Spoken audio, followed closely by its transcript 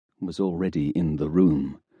was already in the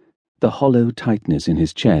room. The hollow tightness in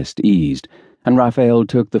his chest eased, and Raphael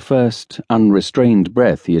took the first unrestrained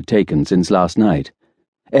breath he had taken since last night.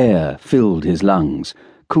 Air filled his lungs,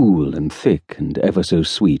 cool and thick and ever so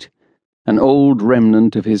sweet. An old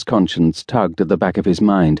remnant of his conscience tugged at the back of his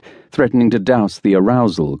mind, threatening to douse the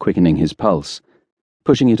arousal quickening his pulse.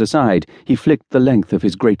 Pushing it aside, he flicked the length of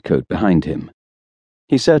his greatcoat behind him.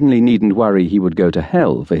 He certainly needn't worry he would go to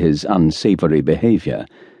hell for his unsavory behavior.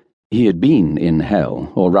 He had been in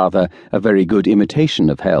hell, or rather, a very good imitation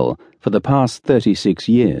of hell, for the past 36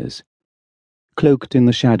 years. Cloaked in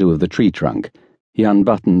the shadow of the tree trunk, he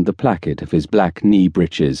unbuttoned the placket of his black knee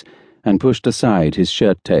breeches and pushed aside his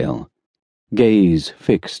shirt tail. Gaze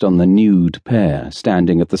fixed on the nude pair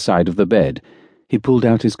standing at the side of the bed, he pulled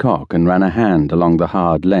out his cock and ran a hand along the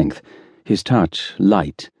hard length, his touch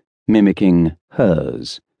light, mimicking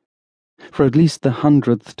hers. For at least the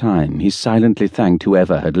 100th time he silently thanked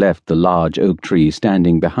whoever had left the large oak tree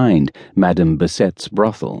standing behind Madame Bassette's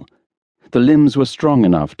brothel. The limbs were strong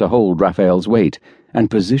enough to hold Raphael's weight,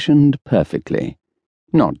 and positioned perfectly.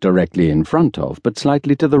 Not directly in front of, but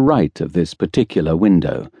slightly to the right of this particular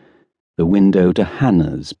window. The window to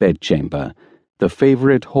Hannah's bedchamber, the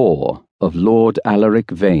favourite whore of Lord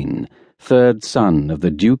Alaric Vane, third son of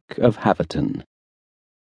the Duke of Haverton.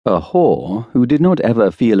 A whore who did not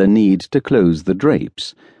ever feel a need to close the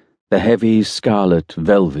drapes. The heavy scarlet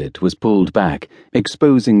velvet was pulled back,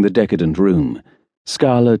 exposing the decadent room.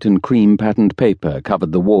 Scarlet and cream-patterned paper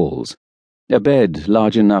covered the walls. A bed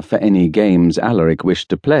large enough for any games Alaric wished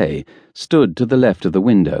to play stood to the left of the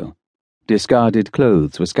window. Discarded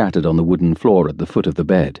clothes were scattered on the wooden floor at the foot of the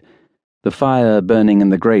bed. The fire burning in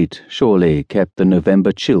the grate surely kept the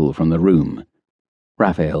November chill from the room.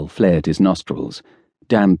 Raphael flared his nostrils.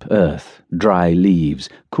 Damp earth, dry leaves,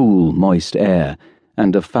 cool, moist air,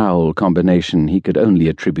 and a foul combination he could only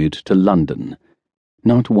attribute to London.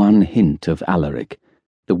 Not one hint of Alaric.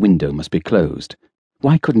 The window must be closed.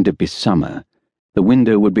 Why couldn't it be summer? The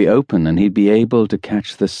window would be open and he'd be able to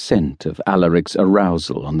catch the scent of Alaric's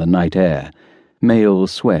arousal on the night air, male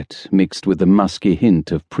sweat mixed with the musky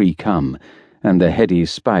hint of pre-cum, and the heady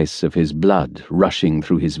spice of his blood rushing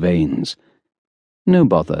through his veins. No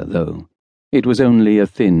bother, though. It was only a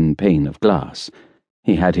thin pane of glass.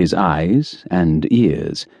 He had his eyes and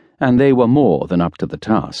ears, and they were more than up to the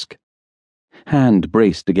task. Hand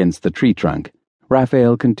braced against the tree trunk,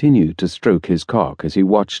 Raphael continued to stroke his cock as he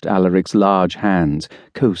watched Alaric's large hands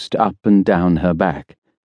coast up and down her back.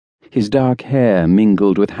 His dark hair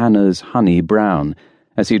mingled with Hannah's honey brown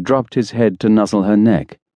as he dropped his head to nuzzle her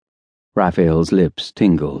neck. Raphael's lips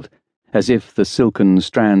tingled, as if the silken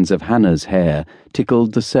strands of Hannah's hair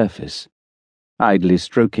tickled the surface. Idly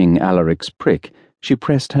stroking Alaric's prick, she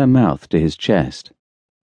pressed her mouth to his chest.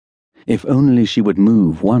 If only she would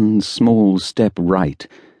move one small step right,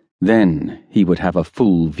 then he would have a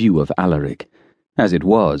full view of Alaric. As it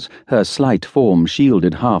was, her slight form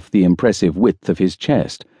shielded half the impressive width of his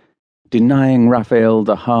chest, denying Raphael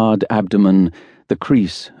the hard abdomen, the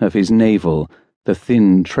crease of his navel, the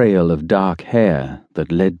thin trail of dark hair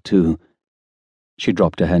that led to... She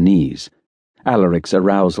dropped to her knees. Alaric's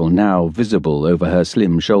arousal now visible over her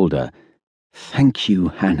slim shoulder. "Thank you,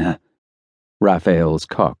 Hannah." Raphael's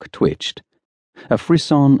cock twitched. A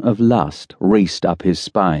frisson of lust raced up his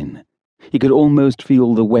spine. He could almost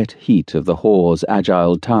feel the wet heat of the whore's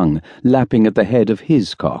agile tongue lapping at the head of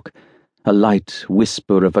his cock, a light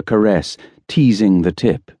whisper of a caress teasing the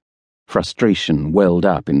tip. Frustration welled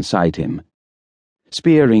up inside him.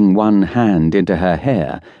 Spearing one hand into her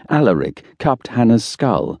hair, Alaric cupped Hannah's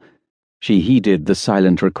skull. She heeded the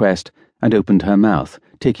silent request and opened her mouth,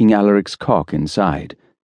 taking Alaric's cock inside.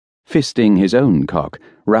 Fisting his own cock,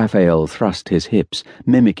 Raphael thrust his hips,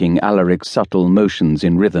 mimicking Alaric's subtle motions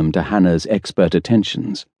in rhythm to Hannah's expert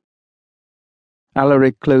attentions.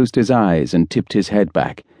 Alaric closed his eyes and tipped his head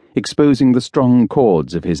back, exposing the strong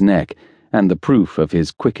chords of his neck and the proof of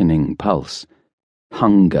his quickening pulse.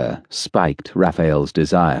 Hunger spiked Raphael's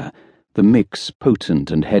desire, the mix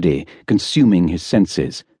potent and heady, consuming his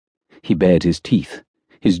senses. He bared his teeth,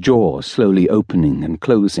 his jaw slowly opening and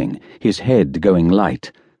closing, his head going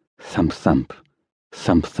light. Thump-thump,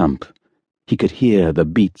 thump-thump. He could hear the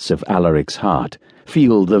beats of Alaric's heart,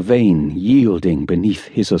 feel the vein yielding beneath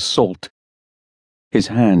his assault. His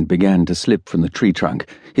hand began to slip from the tree trunk,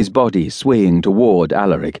 his body swaying toward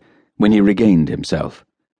Alaric, when he regained himself.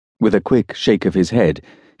 With a quick shake of his head,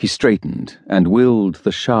 he straightened and willed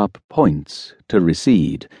the sharp points to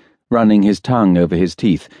recede, running his tongue over his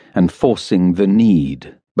teeth and forcing the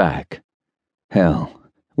need back. Hell,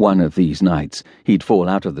 one of these nights he'd fall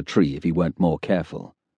out of the tree if he weren't more careful.